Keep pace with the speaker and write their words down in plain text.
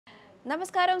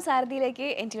നമസ്കാരം സാരഥിയിലേക്ക്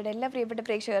NTVയുടെ എല്ലാ പ്രിയപ്പെട്ട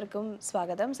പ്രേക്ഷകർക്കും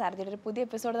സ്വാഗതം. സാരഥിയുടെ ഒരു പുതിയ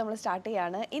എപ്പിസോഡ് നമ്മൾ സ്റ്റാർട്ട്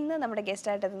ചെയ്യാണ്. ഇന്ന് നമ്മുടെ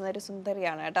ഗസ്റ്റായിട്ട് എത്തുന്ന ഒരു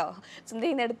സുന്ദരിയാണ് കേട്ടോ.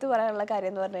 സുന്ദരിന്ന് എടുത്തു പറയാനുള്ള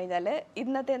കാര്യം എന്ന് പറഞ്ഞു കഴിഞ്ഞാൽ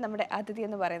ഇന്നത്തെ നമ്മുടെ അതിഥി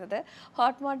എന്ന് പറയുന്നത്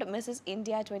hot mode Mrs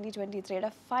India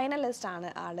 2023യുടെ finalist ആണ്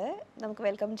ആള്. നമുക്ക്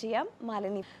വെൽക്കം ചെയ്യാം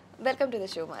Malini. Welcome to the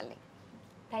show Malini.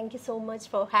 Thank you so much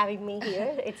for having me here.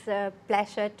 It's a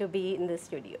pleasure to be in the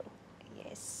studio.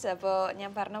 അപ്പോൾ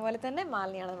ഞാൻ പറഞ്ഞ പോലെ തന്നെ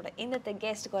മാലിനിയാണ് നമ്മുടെ ഇന്നത്തെ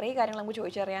ഗസ്റ്റ്. കുറേ കാര്യങ്ങൾ നമുക്ക്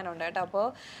ചോദിച്ചറിയാനുണ്ട് കേട്ടോ. അപ്പോൾ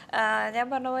ഞാൻ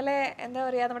പറഞ്ഞ പോലെ എന്താ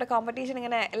പറയുക, നമ്മുടെ കോമ്പറ്റീഷൻ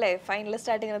ഇങ്ങനെ അല്ലേ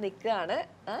ഫൈനലിസ്റ്റ് ആയിട്ട് ഇങ്ങനെ നിൽക്കുകയാണ്.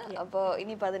 അപ്പോൾ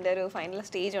ഇനിയിപ്പോൾ അതിൻ്റെ ഒരു ഫൈനൽ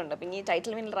സ്റ്റേജ് ഉണ്ട്. അപ്പോൾ ഇനി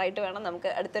ടൈറ്റിൽ വിന്നറായിട്ട് വേണം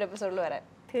നമുക്ക് അടുത്തൊരു എപ്പിസോഡിൽ വരാൻ.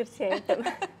 തീർച്ചയായിട്ടും.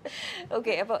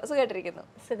 ഓക്കെ, അപ്പോൾ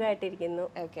സുഖമായിട്ടിരിക്കുന്നു.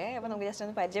 ഓക്കെ, അപ്പോൾ നമുക്ക് ജസ്റ്റ്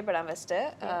ഒന്ന് പരിചയപ്പെടാം. ഫസ്റ്റ്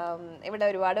ഇവിടെ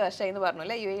ഒരുപാട് വർഷമായി എന്ന് പറഞ്ഞു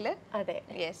അല്ലേ UAE-ൽ? അതെ,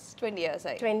 യെസ്, 20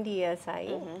 years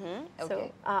ആയി. സോ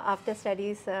ആഫ്റ്റർ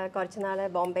സ്റ്റഡീസ് കുറച്ച് നാൾ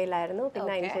ബോംബെയിലായിരുന്നു,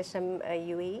 പിന്നെ അതിന് ശേഷം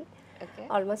UAE,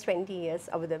 almost 20 years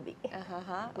Abu Dhabi.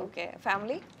 Okay,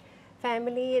 family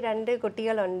 2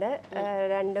 കുട്ടികളുണ്ട്.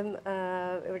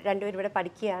 രണ്ടുപേരും ഇവിടെ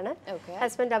പഠിക്കുകയാണ്.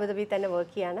 ഹസ്ബൻഡ് അബുദാബി തന്നെ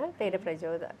വർക്ക് ചെയ്യാണ്. പേര്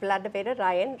പ്രചോദ, പിള്ളേരുടെ പേര്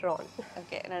റയൻ, റോൺ.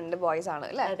 ഓക്കെ, 2 ബോയ്സ് ആണ്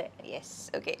അല്ലേ? അതെ, യെസ്.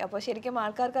 ഓക്കെ, അപ്പോൾ ശരിക്കും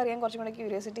ആൾക്കാർക്ക് അറിയാൻ കുറച്ചും കൂടെ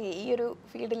ക്യൂരിയോസിറ്റി ഈ ഒരു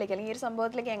ഫീൽഡിലേക്ക് അല്ലെങ്കിൽ ഈ ഒരു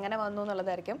സംഭവത്തിലേക്ക് എങ്ങനെ വന്നു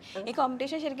എന്നുള്ളതായിരിക്കും. ഈ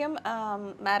കോമ്പറ്റീഷൻ ശരിക്കും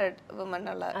മാരീഡ് വുമൺ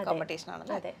ഉള്ള കോമ്പറ്റീഷൻ ആണ്.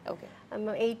 അതെ,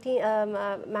 18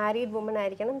 മാരീഡ് വുമൺ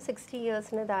ആയിരിക്കണം, 60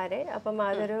 yearsന് താഴെ. അപ്പം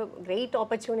അതൊരു ഗ്രേറ്റ്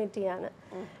ഓപ്പർച്യൂണിറ്റിയാണ്.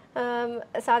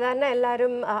 സാധാരണ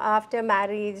എല്ലാവരും ആഫ്റ്റർ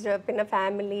മാരേജ് പിന്നെ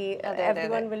family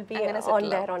everyone will be on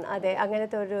their own. അതെ,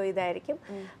 അങ്ങനത്തെ ഒരു ഇതായിരിക്കും.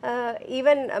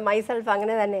 ഈവൻ മൈസെൽഫ്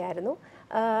അങ്ങനെ തന്നെയായിരുന്നു.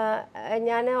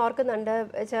 ഞാൻ ഓർക്കുന്നുണ്ട്,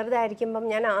 ചെറുതായിരിക്കുമ്പം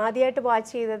ഞാൻ ആദ്യമായിട്ട് വാച്ച്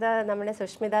ചെയ്തത് നമ്മുടെ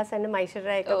സുഷ്മിത സെന്നും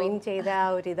ഐശ്വര്യയൊക്കെ വിൻ ചെയ്ത ആ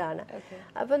ഒരു ഇതാണ്.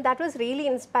 അപ്പം ദാറ്റ് വാസ് റിയലി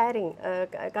ഇൻസ്പയറിങ്.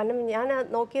 കാരണം ഞാൻ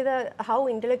നോക്കിയത് ഹൗ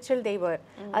ഇൻ്റലക്ച്വൽ ദേ വർ.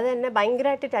 അത് എന്നെ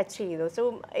ഭയങ്കരമായിട്ട് ടച്ച് ചെയ്തു. So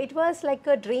it was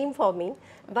like A dream for me.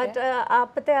 But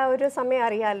അപ്പോഴത്തെ ആ ഒരു സമയം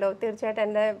അറിയാമല്ലോ, തീർച്ചയായിട്ടും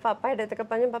എൻ്റെ പപ്പയുടെ അടുത്തൊക്കെ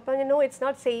പറഞ്ഞു നോ, ഇറ്റ്സ്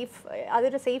നോട്ട് സേഫ്,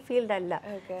 അതൊരു സേഫ് ഫീൽഡ് അല്ല.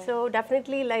 So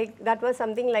definitely like that was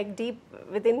something like deep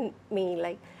within me.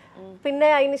 Like പിന്നെ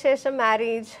അതിന് ശേഷം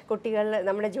മാരേജ്, കുട്ടികൾ,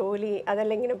 നമ്മുടെ ജോലി,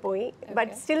 അതെല്ലാം ഇങ്ങനെ പോയി.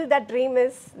 But still that dream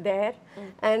is there.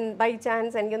 And by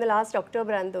chance എനിക്കൊന്ന് ലാസ്റ്റ്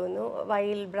ഒക്ടോബർ ആണെന്ന് തോന്നുന്നു,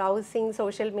 വൈൽ ബ്രൗസിങ്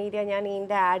സോഷ്യൽ മീഡിയ ഞാൻ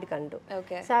ഇതിൻ്റെ ആഡ് കണ്ടു.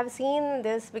 So I have seen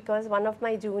this because one of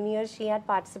my juniors she had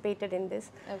participated in this.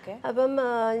 അപ്പം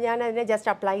ഞാൻ അതിനെ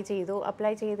just apply ചെയ്ത്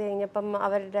കഴിഞ്ഞപ്പം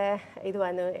അവരുടെ ഇത്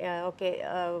വന്നു, ഓക്കെ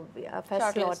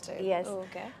ഫസ്റ്റ് സ്ലോട്ട്. യെസ്.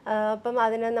 അപ്പം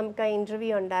അതിന് നമുക്ക്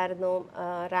ഇൻ്റർവ്യൂ ഉണ്ടായിരുന്നു,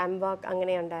 റാം വാക്ക്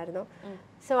അങ്ങനെ ഉണ്ടായിരുന്നു.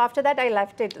 So after that I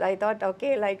left it. I thought, okay,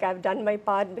 like I've done my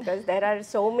part because there are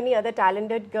so many other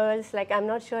talented girls. Like I'm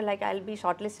not sure like I'll be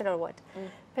shortlisted or what.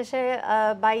 But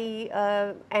by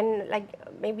and like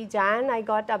maybe Jan, I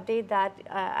got update that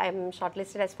I'm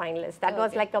shortlisted as finalist. That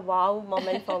was like a wow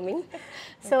moment for me.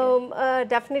 So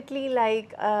definitely like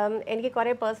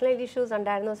any personal issues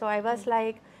undiagnosed. So I was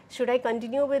like, should I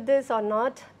continue with this or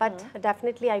not? But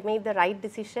definitely I made the right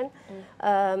decision.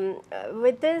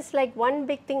 With this, like one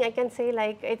big thing I can say,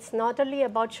 like it's not only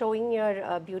about showing your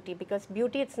beauty, because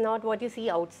beauty it's not what you see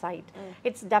outside.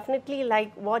 It's definitely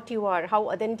like what you are, how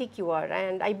authentic you are,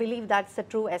 and I believe that's the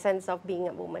true essence of being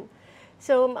a woman.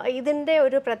 So ഇതിൻ്റെ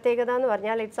ഒരു പ്രത്യേകത എന്ന്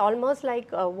പറഞ്ഞാൽ it's almost like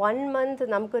 1 month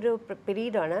നമുക്കൊരു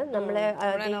period ആണ്. നമ്മളെ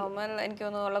എനിക്ക്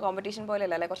തോന്നുന്നുള്ള competition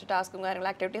പോലെയല്ല, കുറച്ച് ടാസ്കും കാര്യങ്ങളും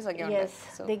ആക്ടിവിറ്റീസ് ഒക്കെ ഉണ്ട്. Yes,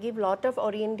 they give lot of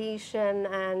orientation.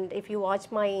 And if you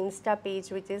watch my insta page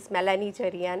which is മെലാനി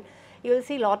Cherian, you will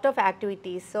see lot of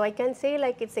activities. So I can say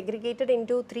like it's segregated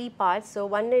into 3 parts. So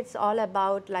one, it's all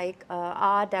about like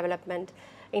our development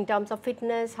in terms of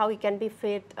fitness, how you can be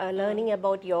fit, learning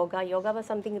about yoga. Yoga was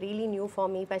something really new for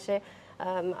me, but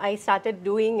I started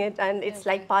doing it and it's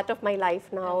like part of my life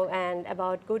now. And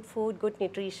about good food, good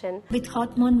nutrition. With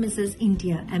Hot Mod Mrs.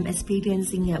 India, I'm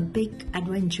experiencing a big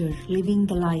adventure, living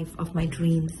the life of my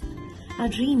dreams. A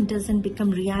dream doesn't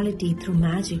become reality through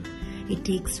magic. It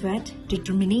takes sweat,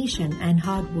 determination and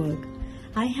hard work.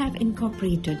 I have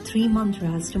incorporated 3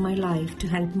 mantras to my life to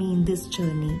help me in this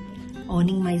journey,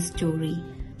 owning my story,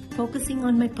 focusing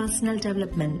on my personal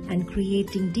development and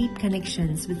creating deep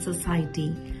connections with society.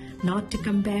 Not to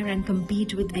compare and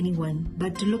compete with anyone,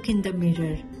 but to look in the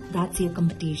mirror. That's your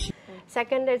competition.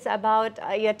 Second, it's about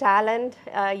your talent.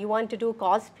 You want to do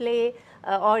cosplay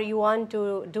or you want to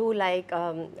do like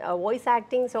voice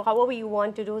acting. So however you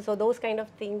want to do, so those kind of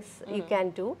things you can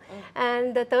do. And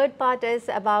the third part is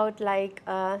about like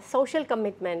social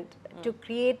commitment to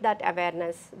create that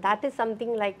awareness. That is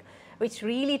something like which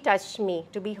really touched me,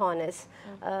 to be honest.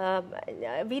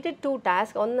 We did 2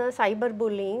 tasks. One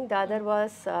cyberbullying, the other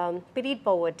was period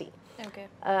poverty. Okay.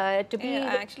 To be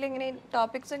actually എങ്ങനെ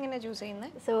topics എങ്ങനെ choose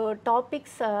ചെയ്യുന്നത്? So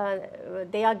topics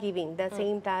they are giving the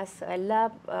same task. എല്ലാ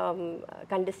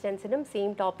contestants-നും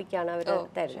same topic ആണ് അവർ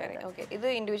തരുന്നത്. Okay. ഇത്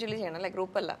individually ചെയ്യണം അല്ലേ,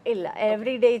 group അല്ല? ഇല്ല,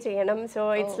 every day ചെയ്യണം. So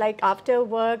it's like after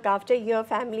work, after your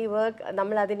family work,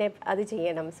 നമ്മൾ അത്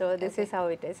ചെയ്യണം. So this is how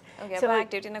it is. Okay. അപ്പോൾ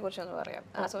ആക്ടിവിറ്റിനെ കുറിച്ച് ഒന്ന് പറയാം.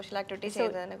 സോഷ്യൽ ആക്ടിവിറ്റി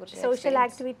ചെയ്തതിനെ കുറിച്ച്. Social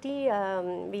activity,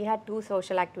 we had 2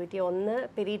 social activity. ഒന്ന്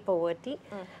period poverty.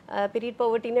 Period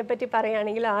poverty-നെ പറ്റി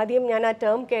പറയുകയാണെങ്കിൽ ആദ്യം ഞാൻ ആ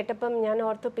ടേം കേട്ടപ്പം ഞാൻ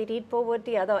ഓർത്തു period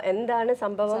poverty അതോ എന്താണ്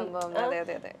സംഭവം.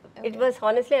 It was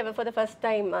honestly ever for the first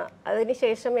time.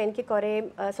 അതിനുശേഷം എനിക്ക് കുറേ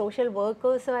സോഷ്യൽ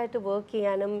വർക്കേഴ്സുമായിട്ട് വർക്ക്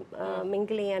ചെയ്യാനും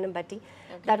മിങ്കിൾ ചെയ്യാനും പറ്റി.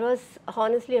 That was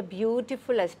honestly a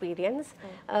beautiful experience.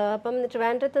 അപ്പം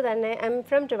ട്രിവാൻഡ്രത്ത് തന്നെ, I am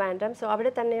from Trivandrum, so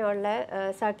അവിടെ തന്നെയുള്ള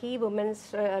സഖി വുമൻസ്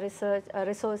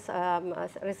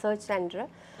റിസർച്ച് സെൻറ്റർ,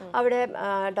 അവിടെ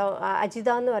അജിത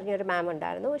എന്ന് പറഞ്ഞൊരു മാം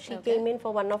ഉണ്ടായിരുന്നു. She came in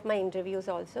four one of my interviews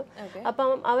also. അപ്പം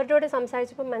അവരോട്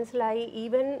സംസാരിച്ചപ്പോൾ മനസ്സിലായി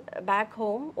ഈവൻ ബാക്ക്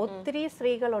ഹോം ഒത്തിരി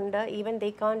സ്ത്രീകളുണ്ട്, even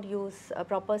they can't use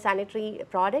proper sanitary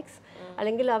products,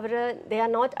 അല്ലെങ്കിൽ അവർ they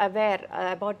are not aware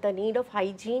about the need of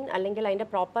hygiene, അല്ലെങ്കിൽ അതിൻ്റെ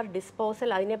പ്രോപ്പർ ഡിസ്പോസൽ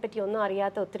അതിനെപ്പറ്റി ഒന്നും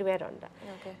അറിയാത്ത ഒത്തിരി പേരുണ്ട്.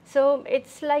 So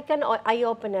it's like an I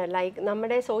opener, like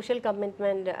നമ്മുടെ social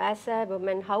commitment as A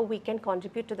woman, how we can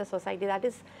contribute to the society, that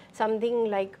is something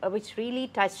like which really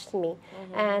touched me.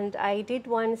 And I did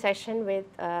one session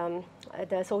with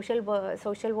the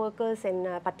social workers in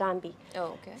Patambi.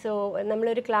 So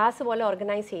നമ്മളൊരു class പോലെ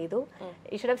organise ചെയ്തു.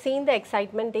 You should have seen the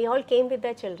excitement. They all came with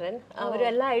their children.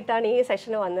 അവരെല്ലാം ആയിട്ടാണ് ഈ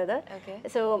സെഷന് വന്നത്.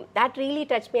 So that really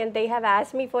touched me and they have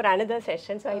asked me for another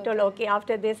session. So I told, okay,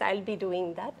 after this I'll be doing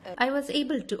that. I was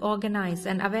able to organize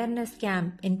an awareness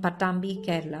camp in Patambi,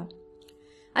 Kerala.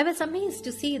 I was amazed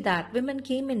to see that women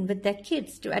came in with their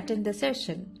kids to attend the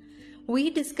session. We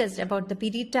discussed about the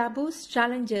period taboos,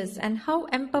 challenges, and how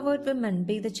empowered women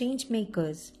be the change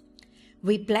makers.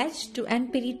 We pledged to end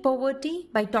period poverty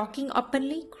by talking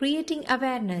openly, creating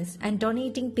awareness, and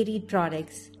donating period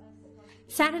products.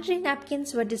 Sanitary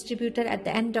napkins were distributed at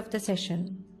the end of the session.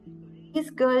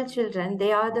 These girl children,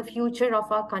 they are the future of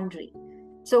our country.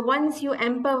 So once you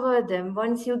empower them,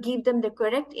 once you give them the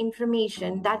correct information,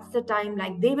 that's the time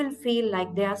like they will feel like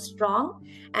they are strong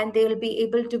and they will be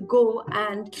able to go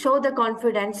and show the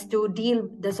confidence to deal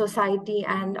the society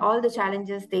and all the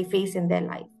challenges they face in their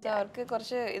life. അവർക്ക്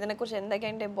കുറച്ച് ഇതിനെക്കുറിച്ച്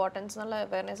എന്തൊക്കെയാണ് importance എന്നുള്ള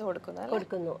awareness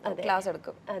കൊടുക്കുന്നു, class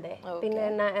എടുക്കും. അതെ, പിന്നെ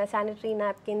sanitary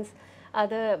napkins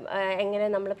അത് എങ്ങനെ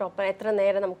നമ്മൾ പ്രോപ്പർ എത്ര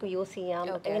നേരം നമുക്ക് യൂസ് ചെയ്യാം,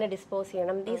 എങ്ങനെ ഡിസ്പോസ്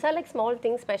ചെയ്യണം, these are like small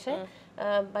things, പക്ഷേ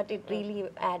but it really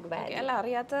add value. അല്ല,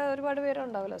 അറിയാത്ത ഒരുപാട്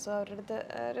പേരുണ്ടാവില്ല, സോ അവരുടെ അടുത്ത്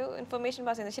ഒരു ഇൻഫർമേഷൻ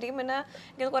പാസ് ചെയ്യുന്നത് ശരിക്കും. പിന്നെ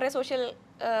എനിക്ക് കുറേ സോഷ്യൽ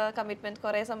കമ്മിറ്റ്മെന്റ്,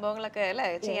 കുറേ സംഭവങ്ങളൊക്കെ അല്ലേ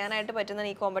ചെയ്യാനായിട്ട് പറ്റുന്ന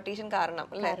ഈ കോമ്പറ്റീഷൻ കാരണം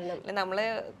അല്ലേ. നമ്മൾ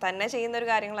തന്നെ ചെയ്യുന്ന ഒരു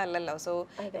കാര്യങ്ങളല്ലല്ലോ, സോ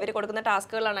ഇവർ കൊടുക്കുന്ന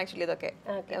ടാസ്കുകളാണ് ആക്ച്വലി ഇതൊക്കെ.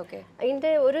 ഓക്കെ,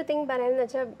 ഇതിൻ്റെ ഒരു തിങ് പറയാന്ന്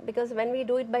വെച്ചാൽ, because when we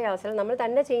do it by our self, നമ്മൾ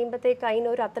തന്നെ ചെയ്യുമ്പോഴത്തേക്ക്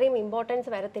അതിനൊരു അത്രയും ഇമ്പോർട്ടൻസ്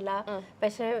വരത്തില്ല.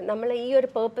 പക്ഷേ നമ്മൾ ഈ ഒരു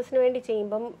പേർപ്പസിന് വേണ്ടി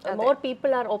ചെയ്യുമ്പം more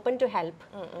people are open to help.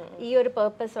 ഈ ഒരു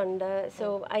പേർപ്പസ് ഉണ്ട്. So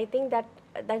I think that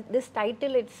this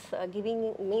title, it's giving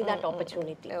me that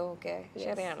opportunity. Okay,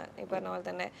 ശരിയാണ്. ഈ പറഞ്ഞ പോലെ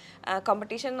തന്നെ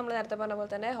കോമ്പറ്റീഷൻ നമ്മൾ നേരത്തെ പറഞ്ഞ പോലെ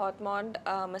തന്നെ ഹോട്ട്മോണ്ട്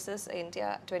മിസ്സസ് ഇന്ത്യ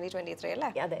 2023 അല്ലേ?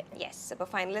 അതെ. യെസ്, ഇപ്പോൾ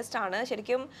ഫൈനലിസ്റ്റ് ആണ്.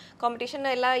 ശരിക്കും കോമ്പറ്റീഷൻ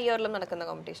എല്ലാ ഇയറിലും നടക്കുന്ന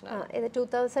കോമ്പറ്റീഷൻ ആണ്. ഇത്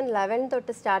 2011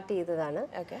 തൊട്ട് സ്റ്റാർട്ട് ചെയ്തതാണ്.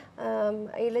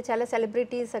 ഇതിൽ ചില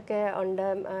സെലിബ്രിറ്റീസ് ഒക്കെ ഉണ്ട്,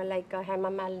 ലൈക്ക്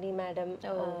ഹേമ മാലിനി മാഡം,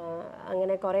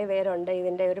 അങ്ങനെ കുറേ പേരുണ്ട്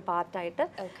ഇതിൻ്റെ ഒരു പാർട്ടായിട്ട്.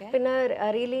 പിന്നെ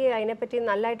റിയലി അതിനെപ്പറ്റി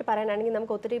നല്ലതായിട്ട് പറയാനാണെങ്കിൽ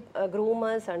നമുക്ക് ഒത്തിരി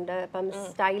ഗ്രൂമേഴ്സ് ഉണ്ട്. ഇപ്പം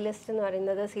സ്റ്റൈലിസ്റ്റ് എന്ന്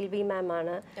പറയുന്നത് സിൽവി മാം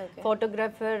ആണ്,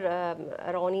 photographer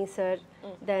Roni sir,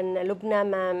 then Lubna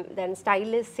മാം, ദെൻ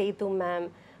സ്റ്റൈലിസ്റ്റ് സേതു മാം,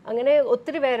 അങ്ങനെ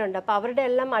ഒത്തിരി പേരുണ്ട്. അപ്പോൾ അവരുടെ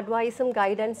എല്ലാം അഡ്വൈസും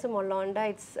ഗൈഡൻസും ഉള്ളതുകൊണ്ട്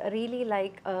it's really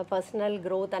like personal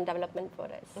growth and development four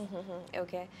us.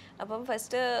 Okay, അപ്പം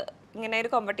ഫസ്റ്റ് ഇങ്ങനെ ഒരു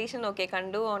കോമ്പറ്റീഷൻ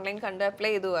കണ്ടു, ഓൺലൈൻ കണ്ടു, അപ്ലൈ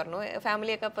ചെയ്തു പറഞ്ഞു.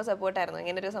 ഫാമിലിയൊക്കെ അപ്പോൾ സപ്പോർട്ടായിരുന്നു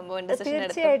ഇങ്ങനെ ഒരു സംഭവം?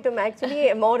 തീർച്ചയായിട്ടും. Actually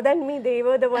more than me, they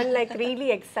were the one like really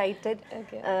excited.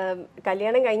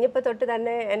 കല്യാണം കഴിഞ്ഞപ്പോൾ തൊട്ട്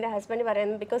തന്നെ എൻ്റെ ഹസ്ബൻഡ്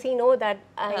പറയുന്നു, because he know that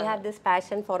I have this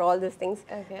passion for all these things,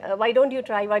 why don't you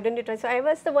try, why don't you try. So I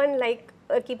was the one like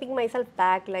keeping myself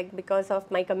back, like because of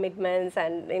my commitments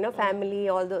and family,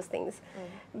 all those things.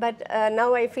 But now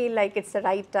I feel like it's the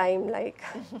right time, like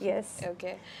yes.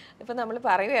 Okay, ഇപ്പോൾ നമ്മൾ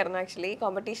പറയുമായിരുന്നു actually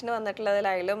കോമ്പറ്റീഷന്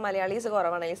വന്നിട്ടുള്ളതിലായാലും Malayalees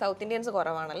കുറവാണ്, ഈ south Indians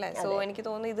കുറവാണല്ലേ. So എനിക്ക്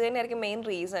തോന്നുന്നു ഇത് തന്നെയായിരിക്കും main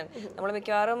reason. നമ്മൾ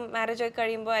മിക്കവാറും മാരേജ് ഒക്കെ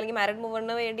കഴിയുമ്പോൾ അല്ലെങ്കിൽ മാരീഡ്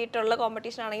മൂവറിന് വേണ്ടിയിട്ടുള്ള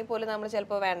കോമ്പറ്റീഷൻ ആണെങ്കിൽ പോലും നമ്മൾ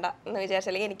ചിലപ്പോൾ വേണ്ട എന്ന്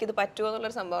വിചാരിച്ചാൽ, അല്ലെങ്കിൽ എനിക്കിത് പറ്റുമോ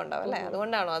എന്നുള്ളൊരു സംഭവം ഉണ്ടാവും അല്ലേ.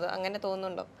 അതുകൊണ്ടാണോ അത് അങ്ങനെ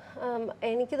തോന്നുന്നുണ്ടോ?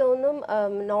 എനിക്ക് തോന്നും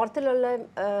നോർത്തിലുള്ള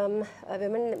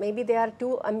women may be they are to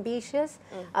ambitious.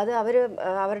 അത്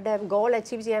അവരുടെ ഗോൾ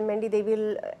അച്ചീവ് ചെയ്യാൻ വേണ്ടി they will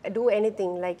do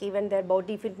anything, like even there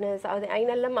body fitness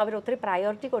അതിനെല്ലാം അവർ ഒത്തിരി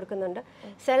പ്രയോറിറ്റി കൊടുക്കുന്നുണ്ട്.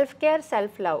 സെൽഫ് കെയർ,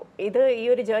 സെൽഫ് ലവ്, ഇത് ഈ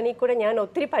ഒരു ജേർണി കൂടെ ഞാൻ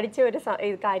ഒത്തിരി പഠിച്ച ഒരു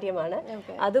കാര്യമാണ്.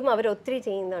 അതും അവർ ഒത്തിരി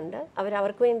ചെയ്യുന്നുണ്ട്.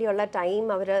 അവർക്ക് വേണ്ടിയുള്ള ടൈം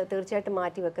അവർ തീർച്ചയായിട്ടും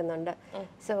മാറ്റി വെക്കുന്നുണ്ട്.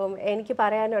 സോ എനിക്ക്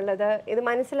പറയാനുള്ളത്, ഇത്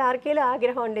മനസ്സിൽ ആർക്കെങ്കിലും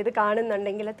ആഗ്രഹമുണ്ട് ഇത്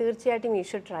കാണുന്നുണ്ടെങ്കിൽ തീർച്ചയായിട്ടും യു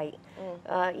ഷുഡ് ട്രൈ.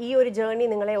 ഈ ഒരു ജേർണി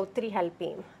നിങ്ങളെ ഒത്തിരി ഹെൽപ്പ്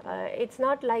ചെയ്യും. It's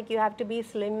not like you have to B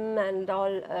slim and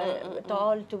all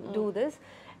tall to do this.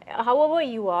 However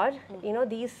you are, you know,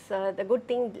 these the good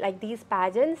thing, like these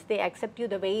pageants, they accept you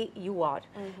the way you are.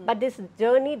 But this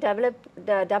journey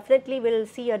definitely will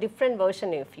see a different version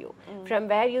of you. From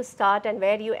where you start and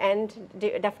where you end,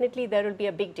 definitely there will be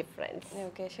a big difference.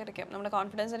 Okay, ശരിക്കും നമ്മുടെ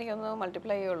confidence എനിക്ക് ഒന്ന്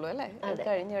multiply ചെയ്യുള്ളൂ അല്ലേ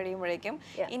കഴിഞ്ഞ് കഴിയുമ്പോഴേക്കും.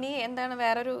 ഇനി എന്താണ്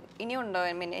വേറൊരു ഇനിയുണ്ടോ,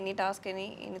 ഐ മീൻ എനി ടാസ്ക് ഇനി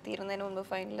തീരുന്നതിന്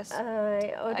മുമ്പ്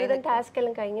ഒരു ടാസ്ക്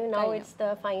എല്ലാം കഴിഞ്ഞു. Now it's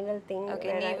the final thing.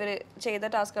 Okay, ഇനി ഇവർ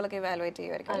ചെയ്ത ടാസ്കുകളൊക്കെ ഇവാലുവേറ്റ്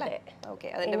ചെയ്യുമായിരിക്കും അല്ലേ? ഓക്കെ,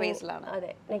 അതിന്റെ ബേസിലാണ്.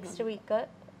 അതെ, നെക്സ്റ്റ് വീക്ക്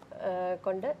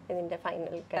കൊണ്ട് ഇതിന്റെ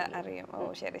ഫൈനൽ അറിയാം. ഓ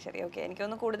ശരി ശരി. ഓക്കെ,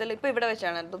 എനിക്കൊന്ന് കൂടുതൽ ഇപ്പൊ ഇവിടെ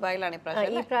വെച്ചാണ്, ദുബായിലാണ് ഈ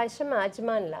പ്രാവശ്യം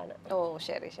അജ്മാനിലാണ്. ഓ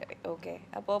ശരി ശരി. ഓക്കെ,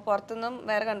 അപ്പോൾ പുറത്തുനിന്നും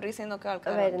വേറെ കൺട്രീസിൽ നിന്നൊക്കെ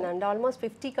ആൾക്കാർ വരുന്നുണ്ട്. ഓൾമോസ്റ്റ്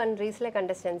 50 കൺട്രീസിലെ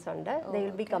കണ്ടസ്റ്റൻസ് ഉണ്ട്. They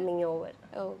will be coming over.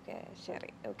 Okay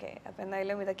ശരി. ഓക്കെ, അപ്പോൾ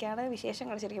എന്തായാലും ഇതൊക്കെയാണ്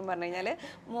വിശേഷങ്ങൾ. ശരിക്കും പറഞ്ഞു കഴിഞ്ഞാൽ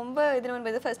മുമ്പ് ഇതിനു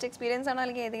മുൻപ് ഇത് ഫസ്റ്റ് എക്സ്പീരിയൻസ് ആണോ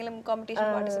അല്ലെങ്കിൽ ഏതെങ്കിലും കോമ്പറ്റീഷൻ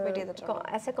പാർട്ടിസിപ്പേറ്റ് ചെയ്തിട്ടുണ്ടോ?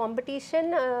 As A competition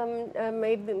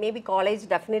may be college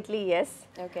definitely yes.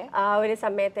 Okay, ആ ഒരു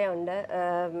സമയത്തെ ഉണ്ട്.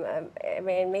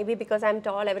 Maybe because I'm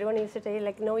tall, everyone used to say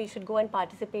like, no, you should go and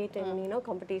participate in, you know,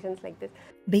 competitions like this.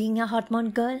 Being a Hormone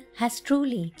girl has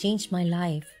truly changed my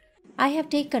life. I have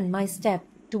taken my step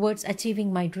towards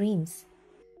achieving my dreams.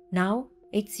 Now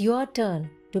it's your turn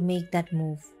to make that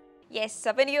move. Yes,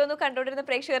 അപ്പോൾ എനിക്ക് തോന്നുന്നു കണ്ടുകൊണ്ടിരുന്ന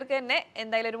പ്രേക്ഷകർക്ക് തന്നെ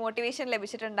എന്തായാലും ഒരു motivation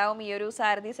ലഭിച്ചിട്ടുണ്ടാവും ഈ ഒരു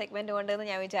സാരഥി സെഗ്മെന്റ് കൊണ്ടെന്ന്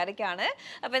ഞാൻ വിചാരിക്കുകയാണ്.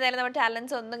 അപ്പോൾ എന്തായാലും നമ്മുടെ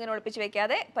ടാലൻസ് ഒന്നും ഇങ്ങനെ ഒളിപ്പിച്ച്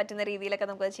വെക്കാതെ പറ്റുന്ന രീതിയിലൊക്കെ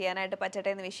നമുക്കത് ചെയ്യാനായിട്ട് പറ്റട്ടെ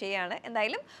എന്ന വിഷയമാണ്.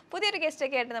 എന്തായാലും പുതിയൊരു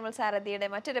ഗസ്റ്റൊക്കെ ആയിട്ട് നമ്മൾ സാരഥിയുടെ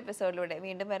മറ്റൊരു എപ്പിസോഡിലൂടെ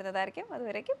വീണ്ടും വരുന്നതായിരിക്കും.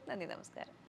 അതുവരേക്കും നന്ദി, നമസ്കാരം.